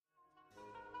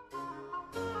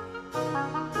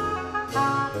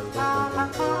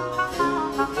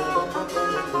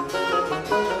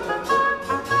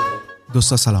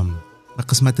دوستا سلام، به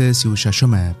قسمت 36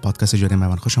 پادکست جاری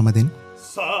مایوند خوش آمدین.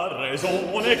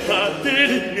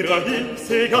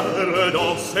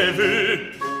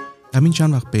 همین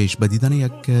چند وقت پیش به دیدن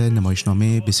یک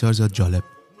نمایشنامه بسیار زیاد جالب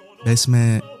به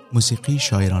اسم موسیقی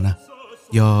شاعرانه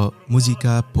یا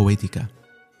موزیکا پوئتیکا،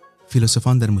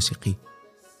 فیلسوفان در موسیقی،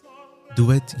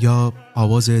 دوئت یا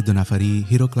آواز دو نفری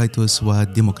هراکلیتوس و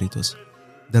دموکریتوس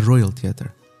در رویال تئاتر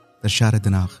در شهر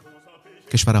دناغ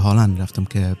کشور هلند رفتم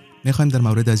که میخوایم در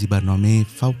مورد از این برنامه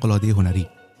فوق‌العاده هنری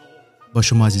با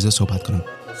شما عزیزا صحبت کنم.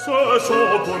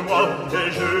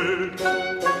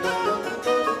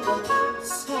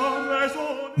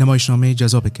 نمایشنامه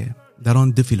جذابه که در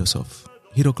آن دو فیلسوف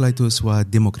هراکلیتوس و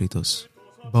دموکریتوس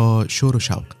با شور و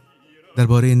شوق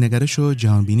درباره نگرش و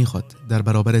جهانبینی خود در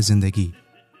برابر زندگی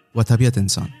و طبیعت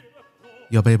انسان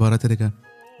یا به عبارت دیگر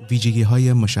ویژگی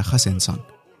های مشخص انسان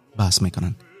بحث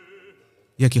میکنن،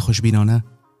 یکی خوشبینانه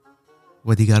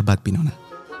و دیگر بدبینانه.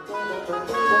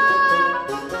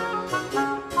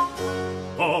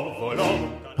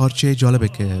 پارچه جالبه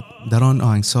که در آن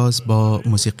آهنگساز با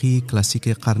موسیقی کلاسیک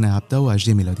قرن 17 و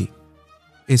 18 میلادی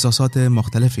احساسات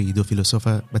مختلفی دو فیلسوف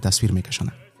به تصویر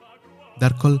میکشونه.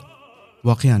 در کل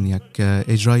واقعا یک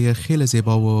اجرای خیلی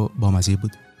زیبا و بامزه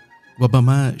بود و با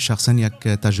من شخصا یک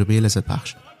تجربه لذت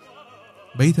بخش.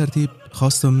 به این ترتیب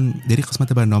خواستم در این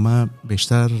قسمت برنامه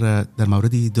بیشتر در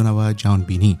مورد دو نوع جهان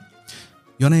بینی،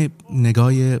 یعنی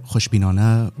نگاه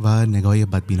خوشبینانه و نگاه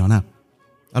بدبینانه،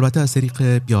 البته از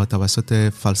طریق یا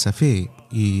توسط فلسفه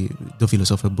ای دو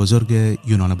فیلسوف بزرگ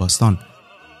یونان باستان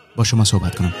با شما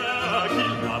صحبت کنم.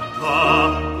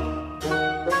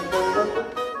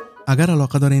 اگر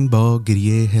علاقه دارین با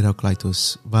گریه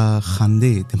هراکلیتوس و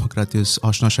خنده دموکریتوس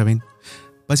آشنا شوین،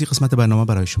 پس این قسمت برنامه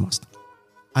برای شماست.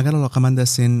 اگر علاقه‌مند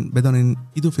هستین بدانین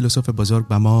این دو فیلسوف بزرگ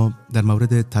به ما در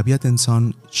مورد طبیعت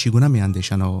انسان چگونه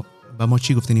میاندیشن و به ما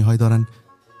چی گفتنی های دارن،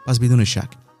 پس بدون شک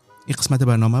این قسمت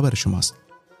برنامه برای شماست.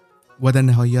 و در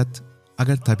نهایت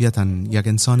اگر طبیعتاً یک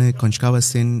انسان کنجکاو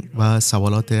هستین و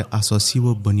سوالات اساسی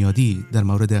و بنیادی در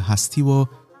مورد هستی و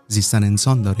زیستن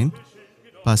انسان دارین،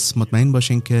 پس مطمئن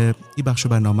باشین که این بخش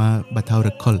برنامه به طور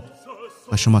کل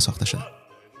به شما ساخته شده.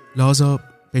 لذا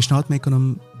پیشنهاد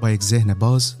میکنم با یک ذهن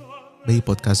باز به این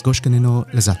پادکست گوش کنین و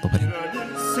لذت ببرین.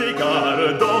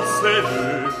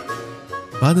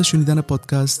 بعد از شنیدن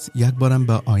پادکست یک بارم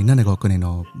به آینه نگاه کنین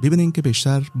و ببینین که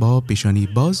بیشتر با پیشانی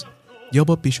باز یا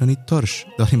با پیشانی ترش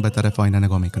دارین به طرف آینه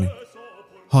نگاه میکنین.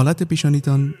 حالت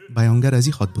پیشانیتان بیانگر از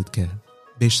این خواهد بود که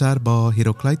بیشتر با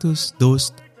هراکلیتوس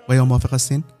دوست و یا موافق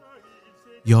هستین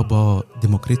یا با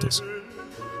دموکریتوس.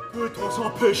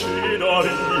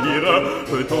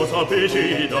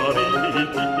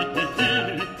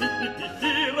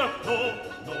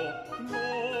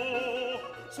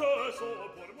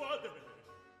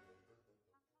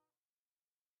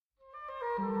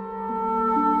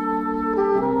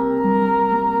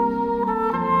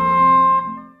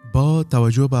 با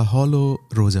توجه به حال و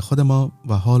روز خود ما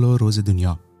و حال و روز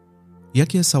دنیا،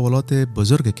 یکی از سوالات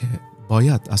بزرگی که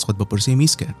باید از خود بپرسیم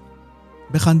ایست که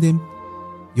بخندیم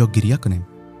یا گریه کنیم.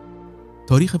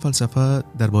 تاریخ فلسفه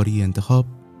درباره انتخاب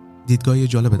دیدگاه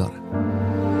جالب داره.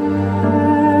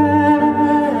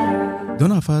 دو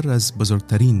نفر از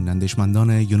بزرگترین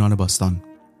اندیشمندان یونان باستان،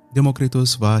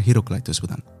 دموکریتوس و هراکلیتوس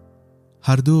بودند.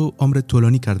 هر دو عمر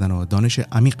طولانی کردن و دانش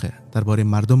عمیق درباره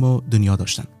مردم و دنیا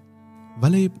داشتن،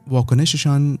 ولی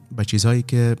واکنششان به چیزهایی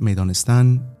که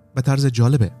میدانستن به طرز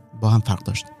جالبه با هم فرق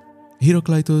داشت.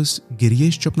 هراکلیتوس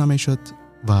گریهش چپ نمیشد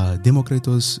و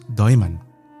دموکریتوس دائما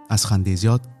از خنده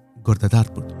زیاد گرده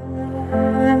درد بود.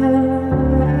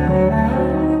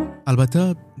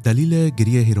 البته دلیل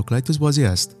گریه هراکلیتوس واضح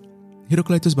است.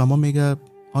 هراکلیتوس به ما میگه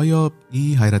آیا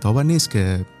این حیرت آور نیست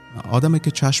که آدمی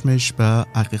که چشمش به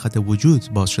حقیقت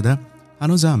وجود باز شده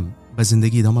هنوزم به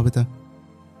زندگی ادامه بده؟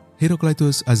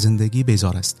 هراکلیتوس از زندگی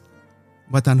بیزار است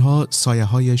و تنها سایه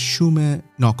های شوم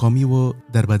ناکامی و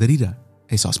دربدری را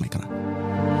احساس میکنه.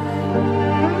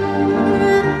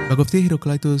 به گفته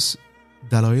هراکلیتوس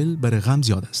دلایل بر غم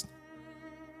زیاد است.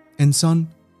 انسان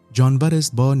جانور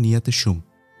است با نیت شوم،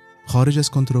 خارج از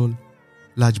کنترل،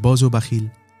 لجباز و بخیل،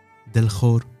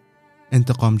 دلخور،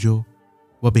 انتقامجو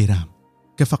و بیرحم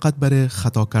که فقط برای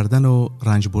خطا کردن و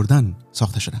رنج بردن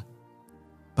ساخته شده.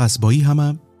 پس با این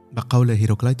همه به قول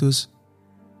هراکلیتوس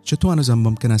چطور هنوزم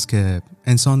ممکن است که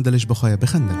انسان دلش بخواه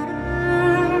بخنده؟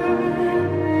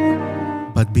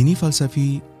 بدبینی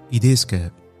فلسفی ایده است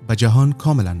که به جهان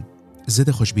کاملا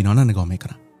ضد خوشبینانه نگاه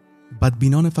میکنه.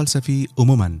 بدبینان فلسفی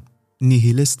عموما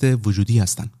نیهیلیست وجودی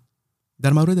هستند.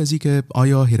 در مورد از اینکه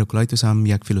آیا هراکلیتوس هم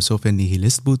یک فیلسوف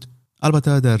نیهیلیست بود،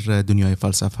 البته در دنیای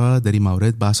فلسفه در این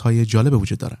مورد بحث های جالب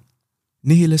وجود داره.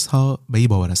 نیهیلیست ها به این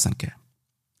باور هستند که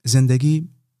زندگی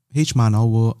هیچ معنا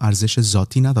و ارزش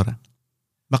ذاتی نداره.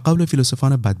 به قول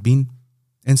فیلسوفان بدبین،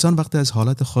 انسان وقتی از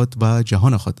حالت خود و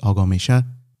جهان خود آگاه میشه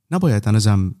نباید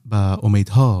هنوزم به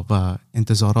امیدها و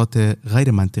انتظارات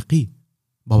غیر منطقی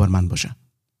باورمند باشه.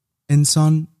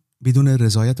 انسان بدون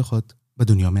رضایت خود به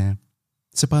دنیا میه،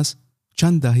 سپس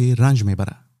چند دهه رنج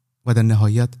میبره و در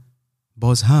نهایت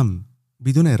باز هم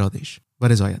بدون ارادش و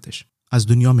رضایتش از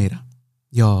دنیا میره،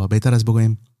 یا بهتر از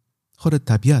بگویم خود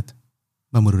طبیعت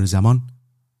به مرور زمان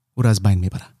او را از بین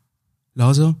میبره.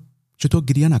 لذا چطور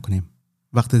گریه نکنیم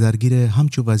وقتی درگیر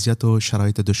همچو وضعیت و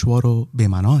شرایط دشوار و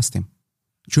بی‌معنا هستیم؟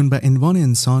 چون به عنوان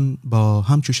انسان با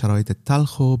همچو شرایط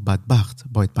تلخ و بدبخت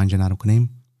باید پنجه نرم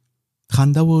کنیم،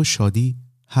 خنده و شادی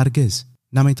هرگز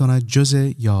نمیتونه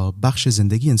جزء یا بخش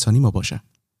زندگی انسانی ما باشه.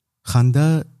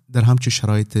 خنده در همچو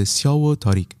شرایط سیاه و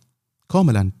تاریک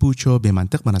کاملا پوچ و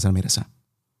بی‌منطق به نظر میرسه.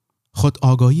 خود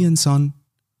آگاهی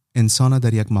انسان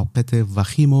در یک موقعیت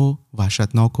وخیم و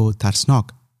وحشتناک و ترسناک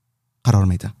قرار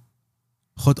میده.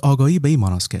 خود آگاهی به این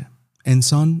معناست که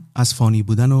انسان از فانی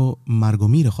بودن و مرگ و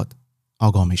میر خود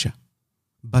آگاه میشه.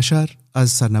 بشر از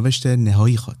سرنوشت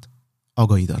نهایی خود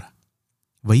آگاهی داره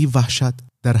و این وحشت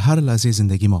در هر لحظه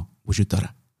زندگی ما وجود داره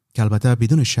که البته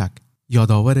بدون شک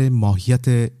یادآور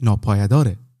ماهیت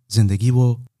ناپایدار زندگی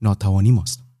و ناتوانی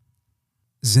ماست.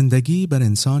 زندگی بر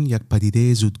انسان یک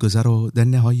پدیده زودگذر و در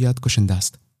نهایت کشنده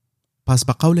است. پس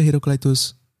به قول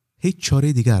هراکلیتوس هیچ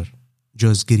چاره دیگر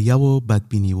جز گریه و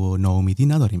بدبینی و ناامیدی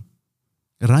نداریم.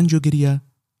 رنج و گریه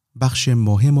بخش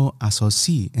مهم و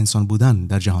اساسی انسان بودن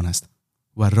در جهان است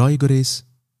و راه گریز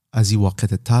از این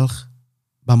واقعیت تلخ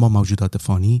به ما موجودات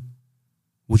فانی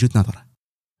وجود نداره.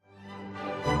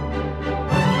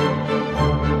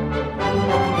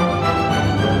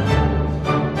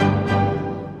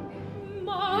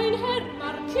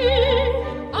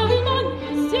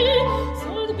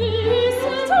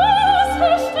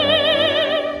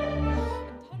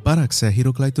 برعکس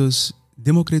هراکلیتوس،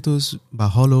 دموکریتوس به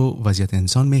حال و وضعیت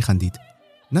انسان میخندید،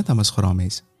 نه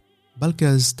تمسخرآمیز بلکه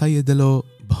از ته دل و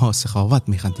با سخاوت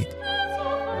میخندید.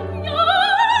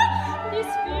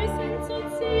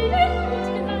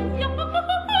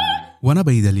 و نه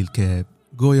به این دلیل که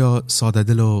گویا ساده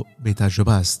دل و بی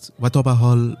تجربه است و تا به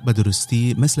حال به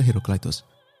درستی مثل هراکلیتوس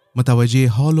متوجه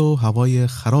حال و هوای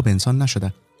خراب انسان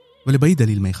نشده، ولی به این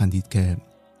دلیل میخندید که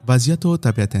وضعیت و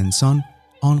طبیعت انسان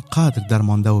آنقدر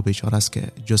درمانده و بیچاره است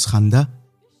که جز خنده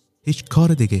هیچ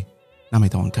کار دیگه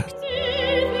نمیتوان کرد.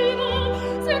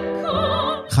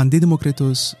 خنده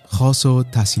دموکریتوس خاص و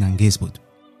تحسین انگیز بود،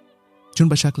 چون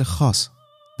به شکل خاص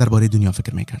درباره دنیا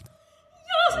فکر میکرد.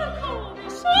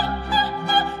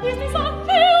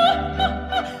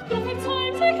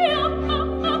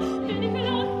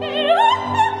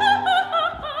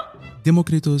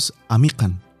 دموکریتوس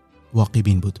عمیقاً واقع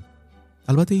بین بود.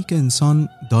 البته ای که انسان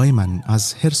دائما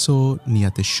از حرص و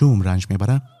نیت شوم رنج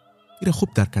میبره این خوب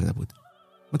درک کرده بود.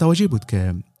 متوجه بود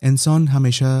که انسان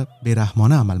همیشه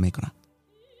بیرحمانه عمل میکنه،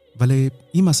 ولی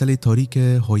این مسئله تاریک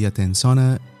هویت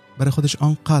انسان برای خودش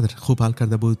آنقدر خوب حل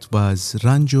کرده بود و از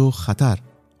رنج و خطر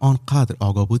آنقدر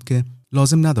آگاه بود که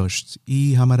لازم نداشت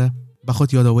این همه را به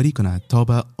خود یادآوری کنه تا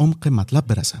به عمق مطلب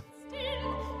برسه.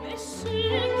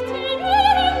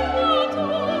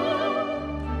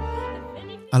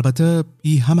 البته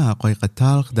این همه حقایق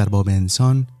تلخ در باب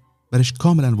انسان برش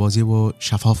کاملا واضح و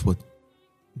شفاف بود.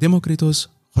 دموکریتوس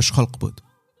خوشخلق بود،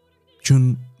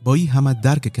 چون با این همه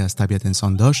درک که از طبیعت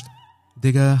انسان داشت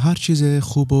دیگه هر چیز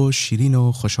خوب و شیرین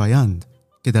و خوشایند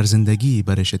که در زندگی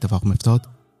برش اتفاق میفتاد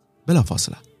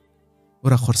بلافاصله او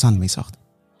را خرسند می ساخت،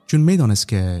 چون می دانست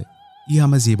که این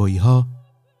همه زیبایی ها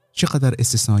چقدر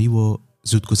استثنایی و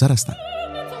زودگذر هستند.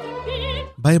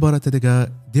 به عبارت دیگه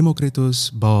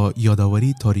دموکریتوس با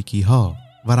یادآوری تاریکی ها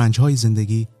و رنج های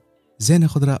زندگی ذهن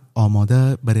خود را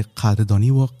آماده برای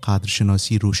قدردانی و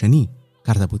قدرشناسی روشنی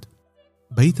کرده بود.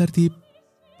 به این ترتیب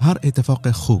هر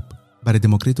اتفاق خوب برای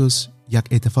دموکریتوس یک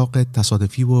اتفاق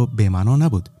تصادفی و بی‌معنا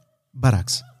نبود.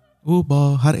 برعکس، او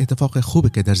با هر اتفاق خوبی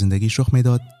که در زندگیش رخ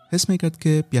میداد حس میکرد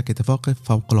که یک اتفاق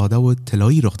فوق‌العاده و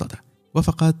طلایی رخ داده و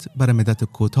فقط برای مدت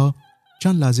کوتاه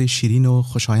چند لحظه شیرین و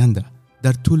خوشاینده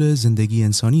در طول زندگی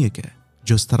انسانیه که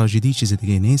جز تراژدی چیز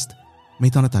دیگه نیست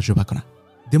میتونه تجربه کنه.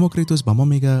 دموکریتوس با ما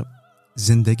میگه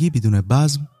زندگی بدون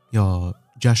بزم یا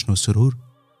جشن و سرور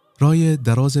راه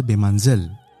دراز به منزل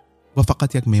و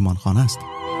فقط یک میمانخانه است.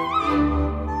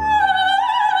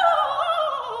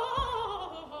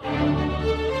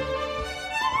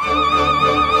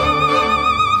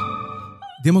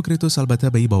 دموکریتوس البته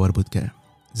به این باور بود که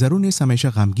ضرور نیست همیشه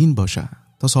غمگین باشه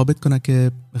تا ثابت کنه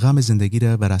که غم زندگی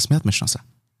را به رسمیت میشناسه،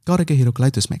 کاری که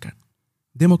هراکلیتوس میکرد.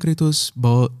 دموکریتوس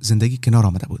با زندگی کنار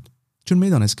آمده بود، چون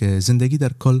می‌دانست که زندگی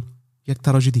در کل یک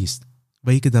تراژدی است و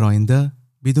ای که در آینده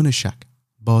بدون شک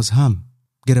باز هم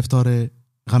گرفتار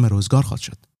غم روزگار خواهد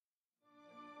شد.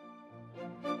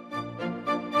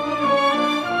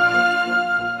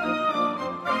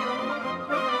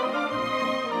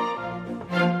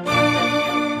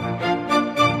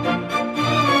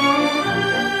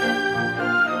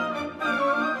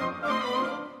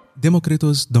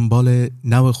 دموکریتوس دنبال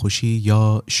نوع خوشی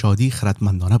یا شادی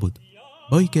خردمندانه بود.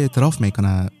 با اینکه اعتراف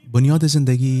میکنه بنیاد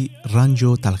زندگی رنج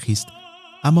و تلخی است،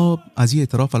 اما از این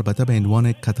اعتراف البته به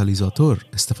عنوان کاتالیزاتور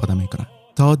استفاده میکنه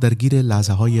تا درگیر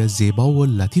لحظه های زیبا و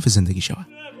لطیف زندگی شود.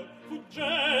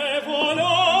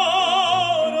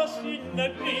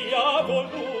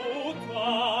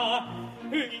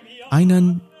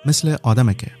 عیناً مثل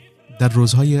آدمه که در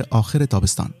روزهای آخر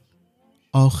تابستان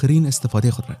آخرین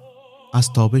استفاده خود را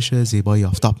از تابش زیبای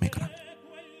آفتاب میکنه،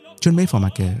 چون میفهمه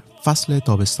که فصل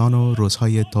تابستان و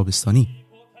روزهای تابستانی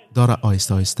داره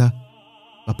آهسته آهسته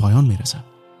و پایان میرسه،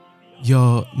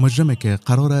 یا مجرمه که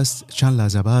قرار است چند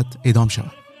لحظه بعد اعدام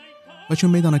شود و چون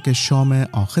میدانه که شام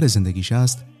آخر زندگیش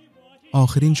است،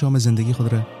 آخرین شام زندگی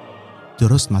خود را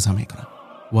درست مزه میکنه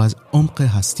و از عمق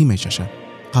هستی میچشه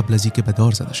قبل از اینکه به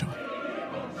دار زده شود.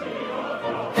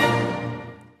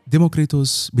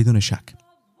 دموکریتوس بدون شک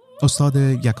استاد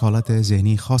یک حالت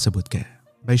ذهنی خاص بود که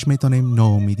بهش میتونیم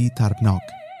ناامیدی طربناک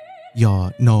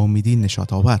یا ناامیدی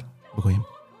نشاط آور بگوییم.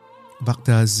 وقت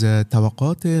از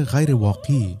توقعات غیر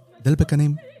واقعی دل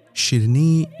بکنیم،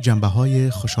 شیرینی جنبه های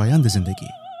خوشایند زندگی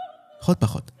خود به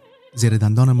خود زیر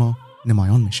دندان ما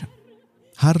نمایان میشه.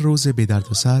 هر روز بی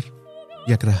درد و سر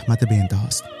یک رحمت بی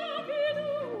انتهاست.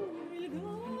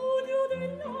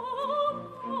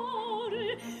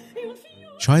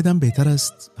 شاید هم بهتر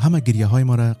است همه گریه های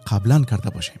ما را قبلا کرده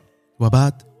باشیم و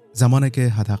بعد زمانی که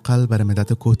حداقل برای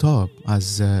مدت کوتاه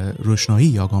از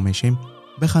روشنایی آگاه میشیم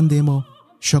بخندیم و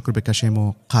شکر بکشیم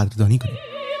و قدردانی کنیم.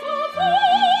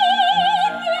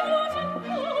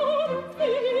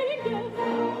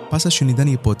 پس از شنیدن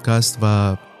این پودکاست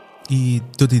و این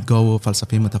دو دیدگاه و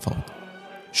فلسفه متفاوت،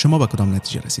 شما به کدام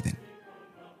نتیجه رسیدین؟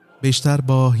 بیشتر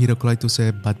با هیراکلیتوس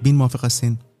بدبین موافق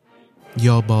هستین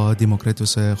یا با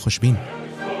دموکریتوس خوشبین؟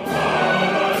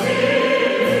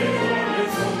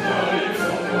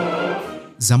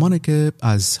 زمانی که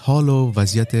از حال و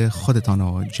وضعیت خودتان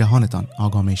و جهانتان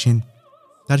آگاه میشین،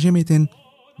 ترجیح میتین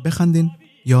بخندین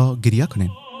یا گریه کنین؟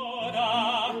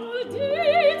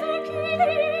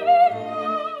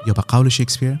 یا به قول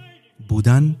شکسپیر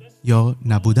بودن یا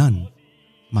نبودن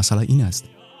مسئله این است.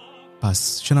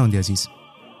 پس شنونده عزیز،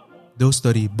 دوست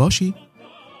داری باشی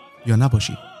یا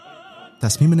نباشی؟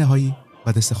 تصمیم نهایی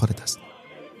به دست خودت است.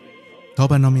 تا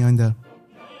برنامه آینده،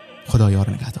 خدا یار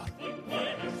نگهدار.